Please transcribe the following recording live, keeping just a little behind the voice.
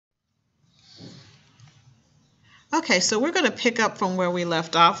Okay, so we're going to pick up from where we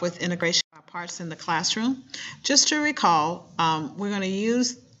left off with integration by parts in the classroom. Just to recall, we're going to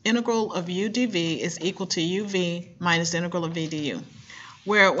use integral of u dv is equal to uv minus integral of v du,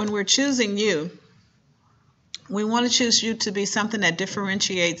 where when we're choosing u, we want to choose u to be something that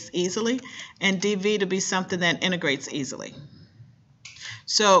differentiates easily and dv to be something that integrates easily.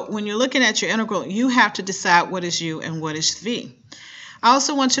 So when you're looking at your integral, you have to decide what is u and what is v. I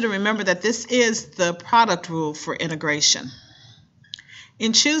also want you to remember that this is the product rule for integration.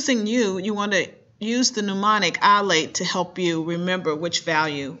 In choosing u, you want to use the mnemonic ILATE to help you remember which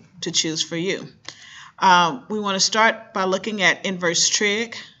value to choose for u. We want to start by looking at inverse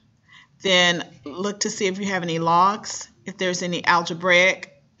trig, then look to see if you have any logs, if there's any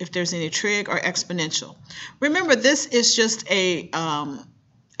algebraic, if there's any trig or exponential. Remember, this is just a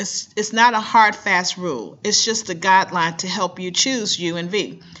it's not a hard, fast rule. It's just a guideline to help you choose u and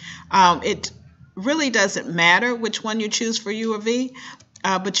v. It really doesn't matter which one you choose for u or v,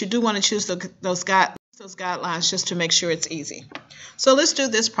 but you do want to choose those guidelines just to make sure it's easy. So let's do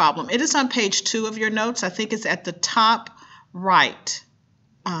this problem. It is on page 2 of your notes. I think it's at the top right.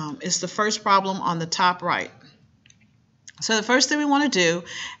 It's the first problem on the top right. So the first thing we want to do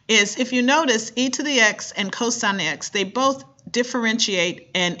is, if you notice, e to the x and cosine x, they both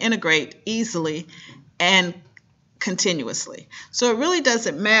differentiate and integrate easily and continuously. So it really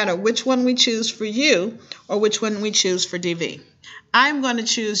doesn't matter which one we choose for u or which one we choose for dv. I'm going to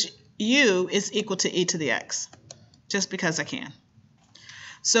choose u is equal to e to the x, just because I can.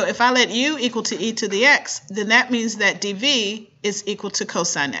 So if I let u equal to e to the x, then that means that dv is equal to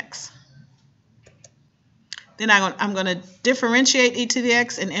cosine x. Then I'm going to differentiate e to the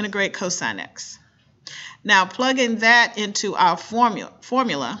x and integrate cosine x. Now plugging that into our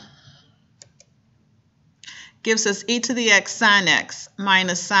formula gives us e to the x sine x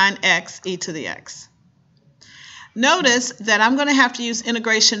minus sine x e to the x. Notice that I'm going to have to use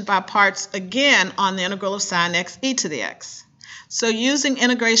integration by parts again on the integral of sine x e to the x. So using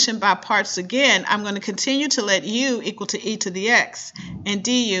integration by parts again, I'm going to continue to let u equal to e to the x and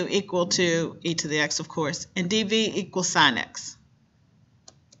du equal to e to the x, of course, and dv equals sine x.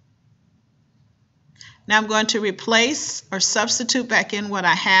 Now I'm going to replace or substitute back in what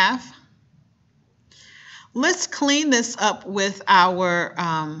I have. Let's clean this up with our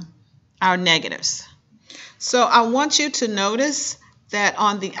negatives. So I want you to notice that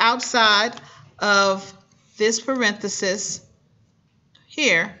on the outside of this parenthesis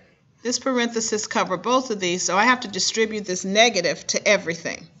here, this parenthesis covers both of these, so I have to distribute this negative to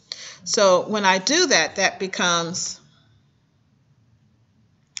everything. So when I do that, that becomes...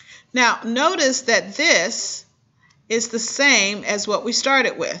 Now, notice that this is the same as what we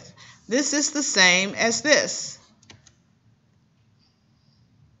started with. This is the same as this.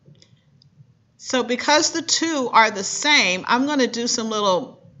 So because the two are the same, I'm going to do some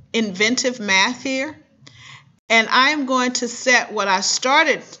little inventive math here. And I'm going to set what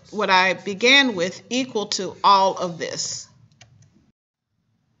I began with equal to all of this.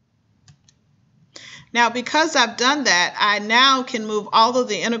 Now, because I've done that, I now can move all of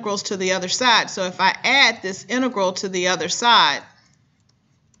the integrals to the other side. So if I add this integral to the other side,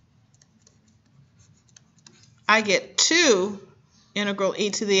 I get 2 integral e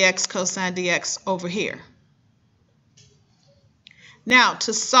to the x cosine dx over here. Now,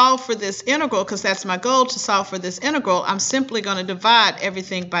 to solve for this integral, because that's my goal, to solve for this integral, I'm simply going to divide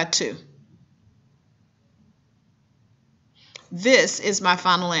everything by 2. This is my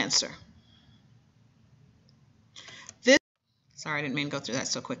final answer. Sorry, I didn't mean to go through that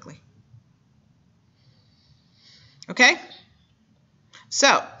so quickly. Okay?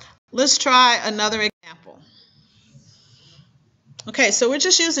 So, let's try another example. Okay, so we're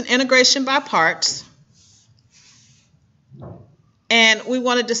just using integration by parts. And we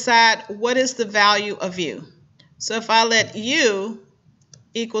want to decide what is the value of u. So if I let u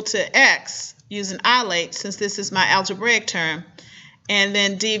equal to x using ILATE, since this is my algebraic term, and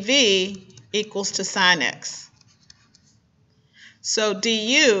then dv equals to sine x. So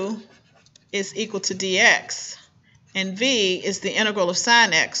du is equal to dx, and v is the integral of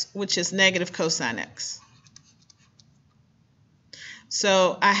sine x, which is negative cosine x.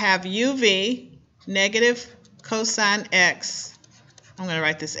 So I have uv, negative cosine x. I'm going to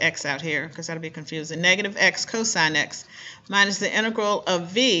write this x out here because that'll be confusing. Negative x cosine x minus the integral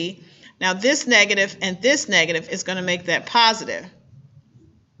of v. Now this negative and this negative is going to make that positive,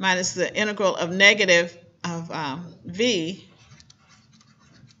 minus the integral of negative of v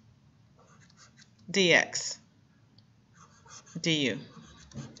dx du.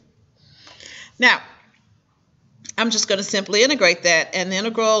 Now, I'm just going to simply integrate that, and the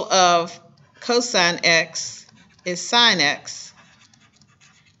integral of cosine x is sine x,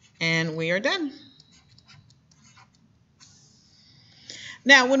 and we are done.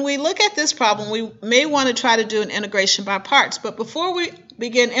 Now, when we look at this problem, we may want to try to do an integration by parts, but before we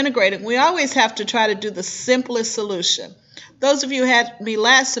begin integrating, we always have to try to do the simplest solution. Those of you who had me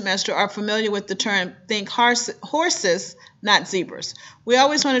last semester are familiar with the term think horses, not zebras. We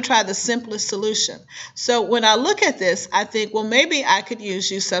always want to try the simplest solution. So when I look at this, I think, well, maybe I could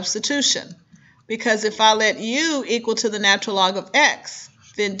use u substitution, because if I let u equal to the natural log of x,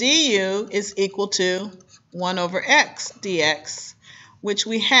 then du is equal to 1 over x dx, which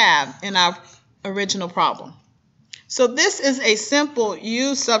we have in our original problem. So this is a simple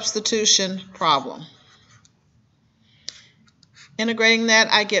u substitution problem. Integrating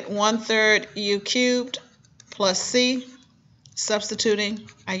that, I get 1/3 u cubed plus c. Substituting,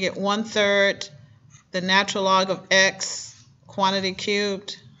 I get 1/3 the natural log of x quantity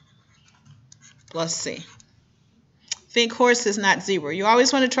cubed plus c. Think horse is not zebra. You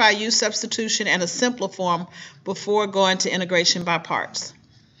always want to try u substitution and a simpler form before going to integration by parts.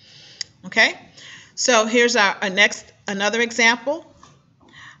 Okay, so here's another example.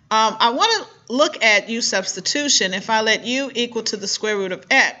 I want to look at u substitution. If I let u equal to the square root of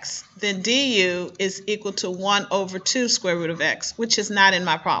x, then du is equal to 1 over 2 square root of x, which is not in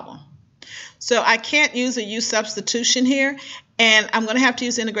my problem. So I can't use a u substitution here, and I'm going to have to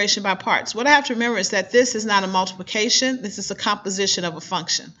use integration by parts. What I have to remember is that this is not a multiplication. This is a composition of a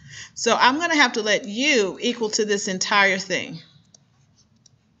function. So I'm going to have to let u equal to this entire thing.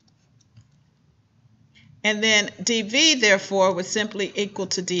 And then dv, therefore, would simply equal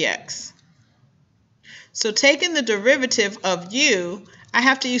to dx. So taking the derivative of u, I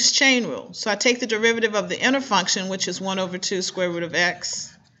have to use chain rule. So I take the derivative of the inner function, which is 1 over 2 square root of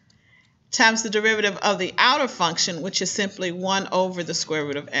x, times the derivative of the outer function, which is simply 1 over the square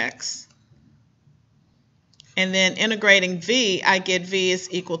root of x. And then integrating v, I get v is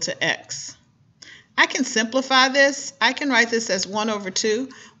equal to x. I can simplify this. I can write this as 1 over 2.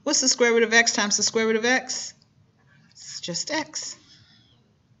 What's the square root of x times the square root of x? It's just x.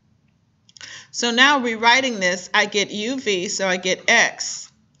 So now rewriting this, I get uv, so I get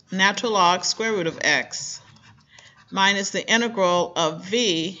x, natural log square root of x, minus the integral of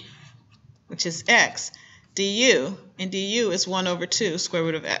v, which is x, du, and du is 1 over 2 square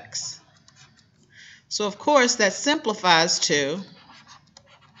root of x. So of course that simplifies to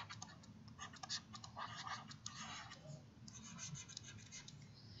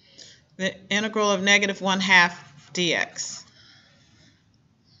the integral of negative 1/2 dx.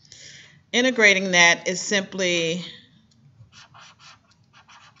 Integrating that is simply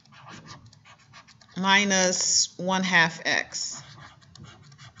minus 1/2 x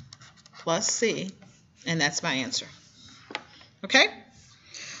plus c, and that's my answer. Okay?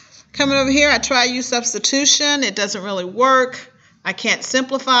 Coming over here, I try u substitution. It doesn't really work. I can't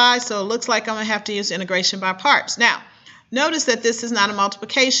simplify, so it looks like I'm going to have to use integration by parts. Now, notice that this is not a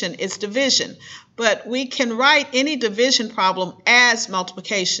multiplication, it's division. But we can write any division problem as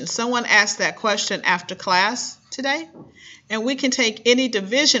multiplication. Someone asked that question after class today, and we can take any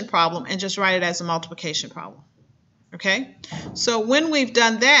division problem and just write it as a multiplication problem. Okay? So when we've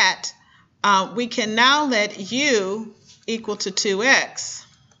done that, we can now let u equal to 2x.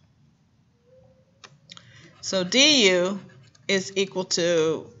 So du is equal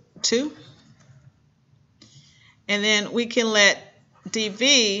to 2. And then we can let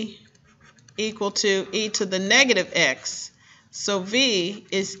dv equal to e to the negative x. So v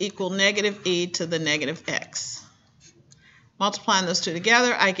is equal negative e to the negative x. Multiplying those two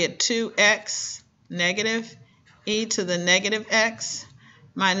together, I get 2x negative e to the negative x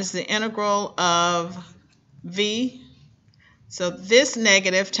minus the integral of v. So this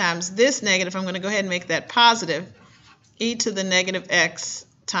negative times this negative, I'm going to go ahead and make that positive, e to the negative x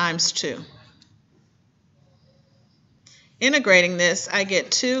times 2. Integrating this, I get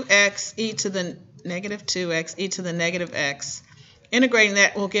 2x e to the negative 2x e to the negative x. Integrating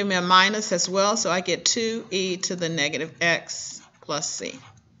that will give me a minus as well, so I get 2e to the negative x plus c.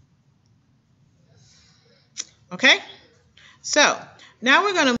 Okay? So, now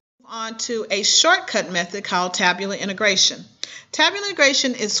we're going to move on to a shortcut method called tabular integration. Tabular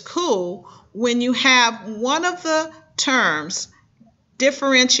integration is cool when you have one of the terms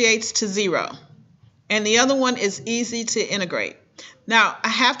differentiates to 0. And the other one is easy to integrate. Now, I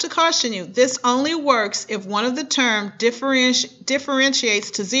have to caution you, this only works if one of the terms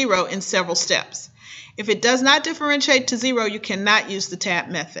differentiates to 0 in several steps. If it does not differentiate to 0, you cannot use the tab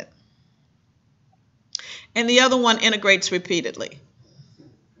method. And the other one integrates repeatedly.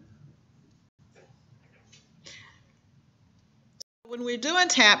 When we're doing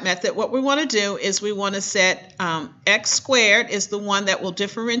tab method, what we want to do is we want to set x squared is the one that will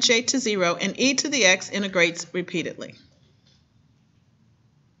differentiate to 0, and e to the x integrates repeatedly.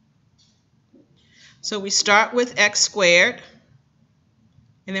 So we start with x squared,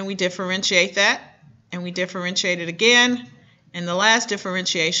 and then we differentiate that, and we differentiate it again, and the last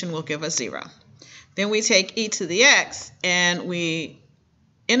differentiation will give us 0. Then we take e to the x, and we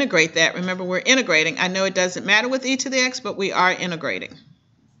integrate that. Remember, we're integrating. I know it doesn't matter with e to the x, but we are integrating.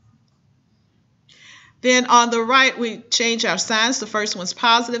 Then on the right, we change our signs. The first one's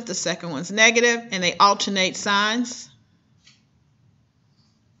positive, the second one's negative, and they alternate signs.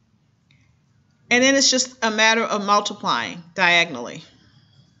 And then it's just a matter of multiplying diagonally.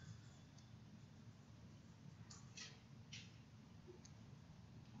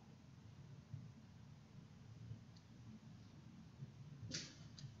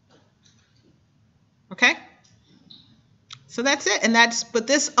 Okay? So that's it. But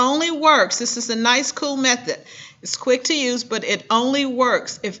this only works. This is a nice, cool method. It's quick to use, but it only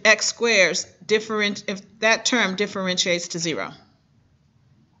works if x squares if that term differentiates to 0.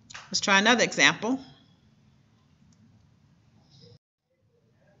 Let's try another example.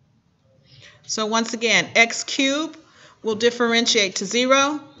 So once again, x cubed will differentiate to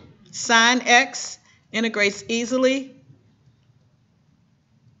 0. Sine x integrates easily.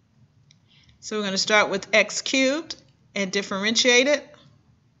 So we're going to start with x cubed and differentiate it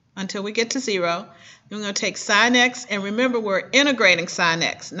until we get to 0. Then we're going to take sine x, and remember, we're integrating sine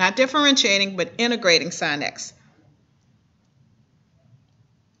x, not differentiating, but integrating sine x.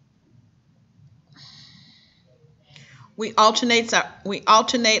 We alternate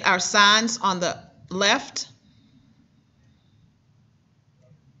our signs on the left.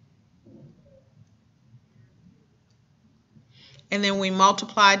 And then we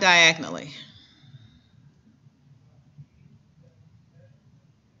multiply diagonally.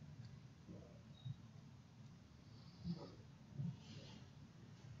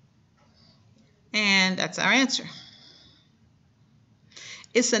 And that's our answer.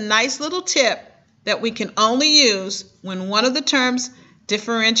 It's a nice little tip that we can only use when one of the terms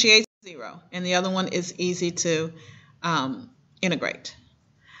differentiates to 0 and the other one is easy to integrate.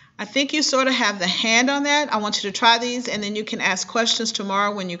 I think you sort of have the hand on that. I want you to try these, and then you can ask questions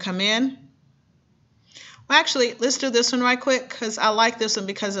tomorrow when you come in. Well, actually, let's do this one right quick because I like this one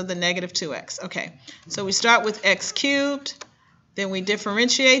because of the negative 2x. Okay, so we start with x cubed. Then we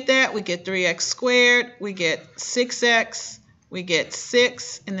differentiate that. We get 3x squared. We get 6x. We get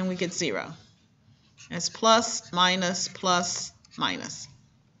 6. And then we get 0. That's plus, minus, plus, minus.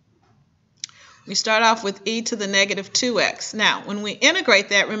 We start off with e to the negative 2x. Now, when we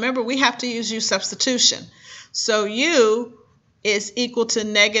integrate that, remember, we have to use u substitution. So u is equal to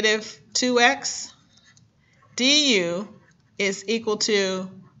negative 2x. du is equal to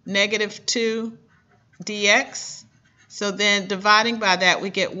negative 2 dx. So then dividing by that, we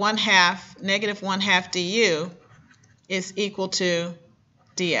get 1/2, negative 1/2 du is equal to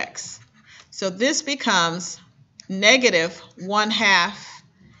dx. So this becomes negative 1/2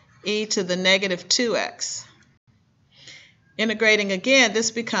 e to the negative 2x. Integrating again,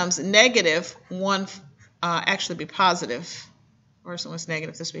 this becomes negative actually be positive. First one was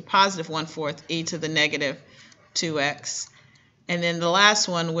negative. This would be positive 1/4 e to the negative 2x. And then the last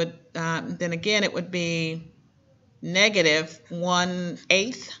one would, then again, it would be negative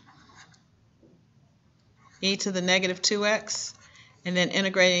 1/8 e to the negative 2x. And then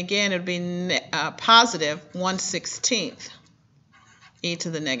integrating again, it would be positive 1/16 e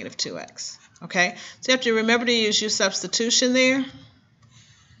to the negative 2x. Okay, so you have to remember to use u substitution there.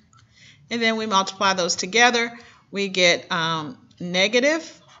 And then we multiply those together. We get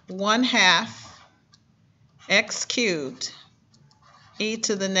negative 1/2 x cubed e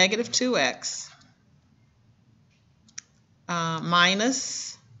to the negative 2x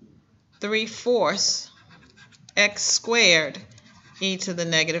minus 3/4 x squared e to the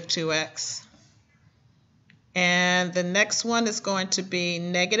negative 2x. And the next one is going to be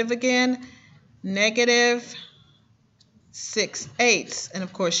negative again, negative 6/8. And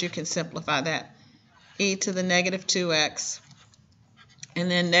of course you can simplify that, e to the negative 2x.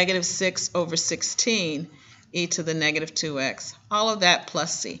 And then negative 6/16 e to the negative 2x. All of that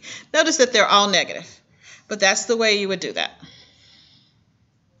plus c. Notice that they're all negative, but that's the way you would do that.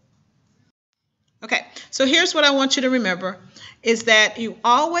 Okay, so here's what I want you to remember, is that you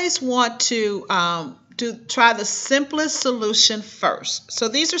always want to try the simplest solution first. So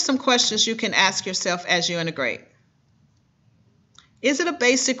these are some questions you can ask yourself as you integrate. Is it a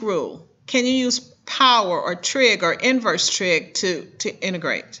basic rule? Can you use power or trig or inverse trig to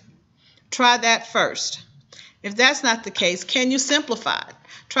integrate? Try that first. If that's not the case, can you simplify it?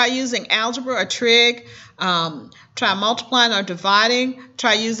 Try using algebra or trig. Try multiplying or dividing.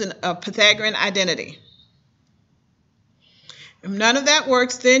 Try using a Pythagorean identity. If none of that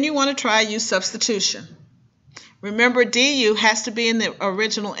works, then you want to try use substitution. Remember, du has to be in the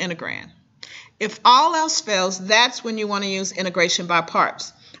original integrand. If all else fails, that's when you want to use integration by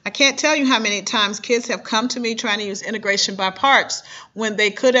parts. I can't tell you how many times kids have come to me trying to use integration by parts when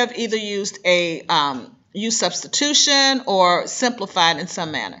they could have either used a use substitution or simplified in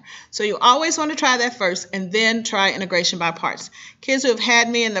some manner. So you always want to try that first and then try integration by parts. Kids who have had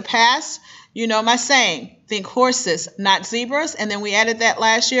me in the past, you know my saying, think horses, not zebras, and then we added that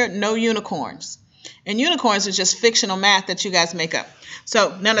last year, no unicorns. And unicorns are just fictional math that you guys make up.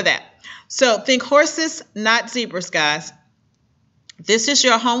 So none of that. So think horses, not zebras, guys. This is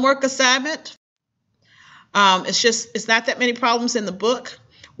your homework assignment. It's not that many problems in the book.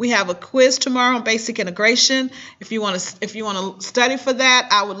 We have a quiz tomorrow on basic integration. If you want to study for that,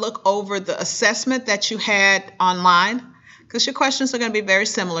 I would look over the assessment that you had online because your questions are going to be very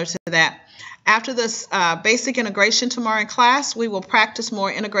similar to that. After this basic integration tomorrow in class, we will practice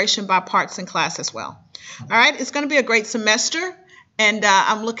more integration by parts in class as well. All right, it's going to be a great semester, and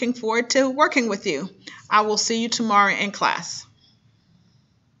I'm looking forward to working with you. I will see you tomorrow in class.